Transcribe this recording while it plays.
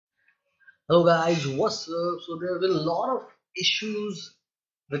Hello guys, what's up? So there have been a lot of issues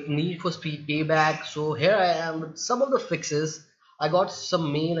with Need for Speed Payback. So here I am with some of the fixes. I got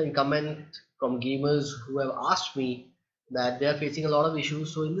some mail and comment from gamers who have asked me that they are facing a lot of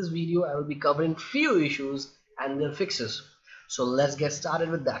issues. So in this video I will be covering few issues and their fixes. So let's get started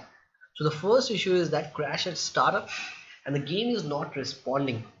with that. So the first issue is that crash at startup and the game is not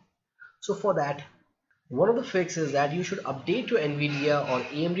responding. So for that, one of the fixes is that you should update your Nvidia or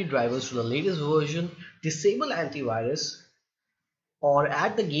AMD drivers to the latest version, disable antivirus, or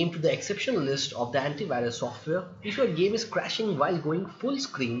add the game to the exception list of the antivirus software. If your game is crashing while going full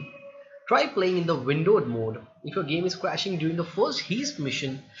screen, try playing in the windowed mode. If your game is crashing during the first heist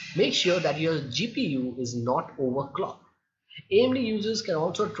mission, make sure that your GPU is not overclocked. AMD users can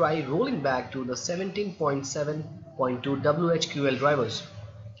also try rolling back to the 17.7.2 WHQL drivers.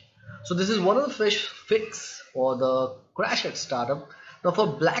 So this is one of the fix for the crash at startup. Now for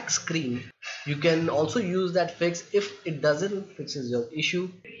black screen, you can also use that fix. If it doesn't fixes your issue,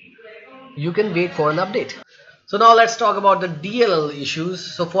 you can wait for an update. So now let's talk about the DLL issues.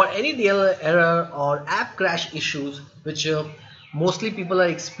 So for any DLL error or app crash issues which mostly people are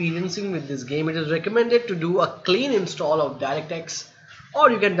experiencing with this game, it is recommended to do a clean install of DirectX,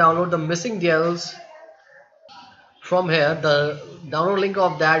 or you can download the missing DLLs from here. The download link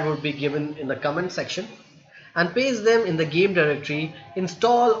of that would be given in the comment section, and paste them in the game directory.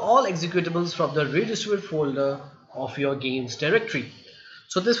 Install all executables from the redistribute folder of your games directory.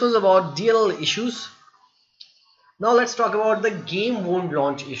 So this was about DLL issues. Now let's talk about the game won't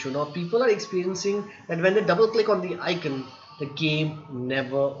launch issue. Now people are experiencing that when they double click on the icon, the game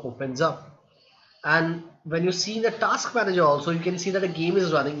never opens up, and when you see the task manager also, you can see that the game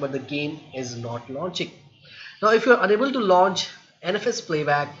is running but the game is not launching. Now if you are unable to launch NFS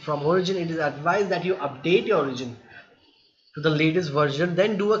playback from origin, it is advised that you update your origin to the latest version,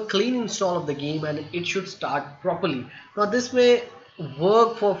 then do a clean install of the game and it should start properly. Now this may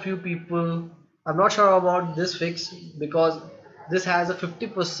work for a few people. I'm not sure about this fix because this has a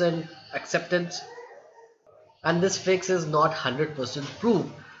 50% acceptance and this fix is not 100%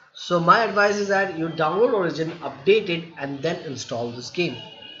 proved. So my advice is that you download origin, update it, and then install this game.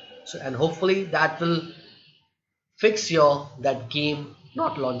 So and hopefully that will fix your that game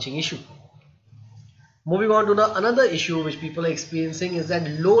not launching issue. Moving on to the another issue which people are experiencing is that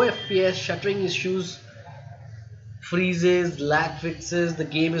low FPS shuttering issues, freezes, lag fixes, the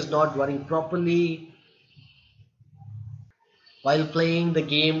game is not running properly. While playing, the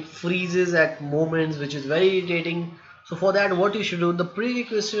game freezes at moments, which is very irritating. So for that, what you should do, the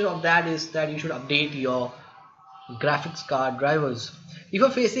prerequisite of that is that you should update your graphics card drivers. If you're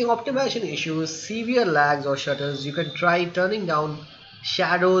facing optimization issues, severe lags or shutters, you can try turning down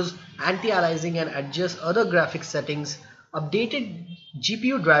shadows, anti-aliasing, and adjust other graphics settings. Updated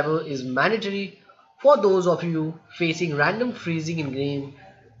GPU driver is mandatory for those of you facing random freezing in game.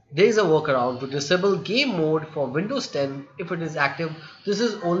 There is a workaround to disable game mode for Windows 10 if it is active. This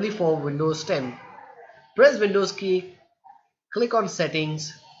is only for Windows 10. Press Windows key, click on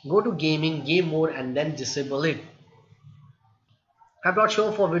settings, go to gaming, game mode, and then disable it. I'm not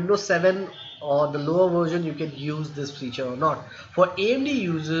sure for Windows 7 or the lower version you can use this feature or not. For AMD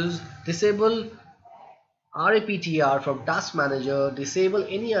users, disable RAPTR from Task Manager, disable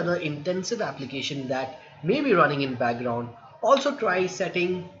any other intensive application that may be running in background. Also try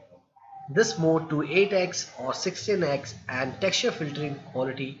setting this mode to 8x or 16x and texture filtering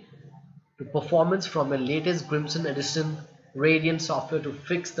quality to performance from a latest Crimson Edition Radiant software to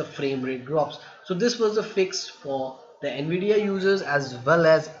fix the frame rate drops. So this was a fix for the Nvidia users as well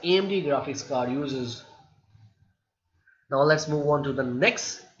as AMD graphics card users. Now let's move on to the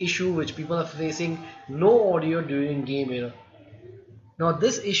next issue which people are facing: no audio during game error. Now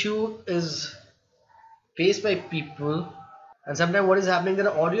this issue is faced by people, and sometimes what is happening, that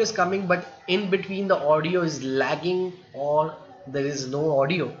the audio is coming but in between the audio is lagging or there is no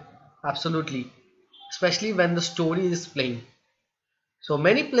audio. Absolutely, especially when the story is playing. So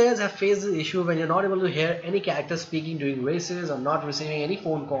many players have faced this issue when you're not able to hear any character speaking during races or not receiving any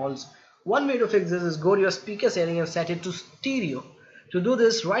phone calls. One way to fix this is go to your speaker setting and set it to stereo. To do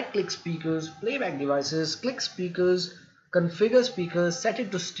this, right click speakers, playback devices, click speakers, configure speakers, set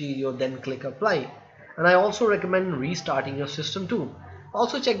it to stereo, then click apply. And I also recommend restarting your system too.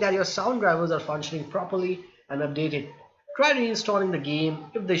 Also check that your sound drivers are functioning properly and update it. Try reinstalling the game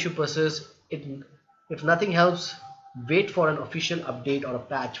if the issue persists. If nothing helps, wait for an official update or a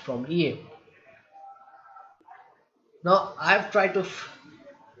patch from EA. Now I have tried to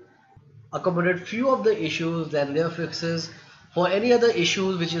accommodate few of the issues and their fixes. For any other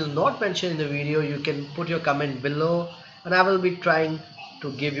issues which is not mentioned in the video, you can put your comment below and I will be trying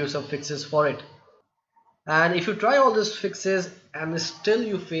to give you some fixes for it. And if you try all these fixes and still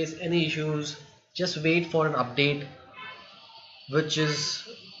you face any issues, just wait for an update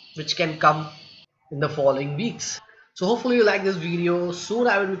which can come in the following weeks. So hopefully you like this video. Soon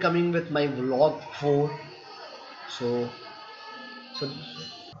I will be coming with my vlog 4. So so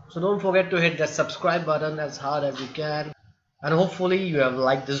so don't forget to hit that subscribe button as hard as you can, and hopefully you have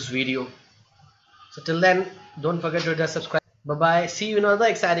liked this video. So till then, don't forget to hit that subscribe. Bye bye, see you in another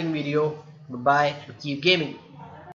exciting video. Bye bye, keep gaming.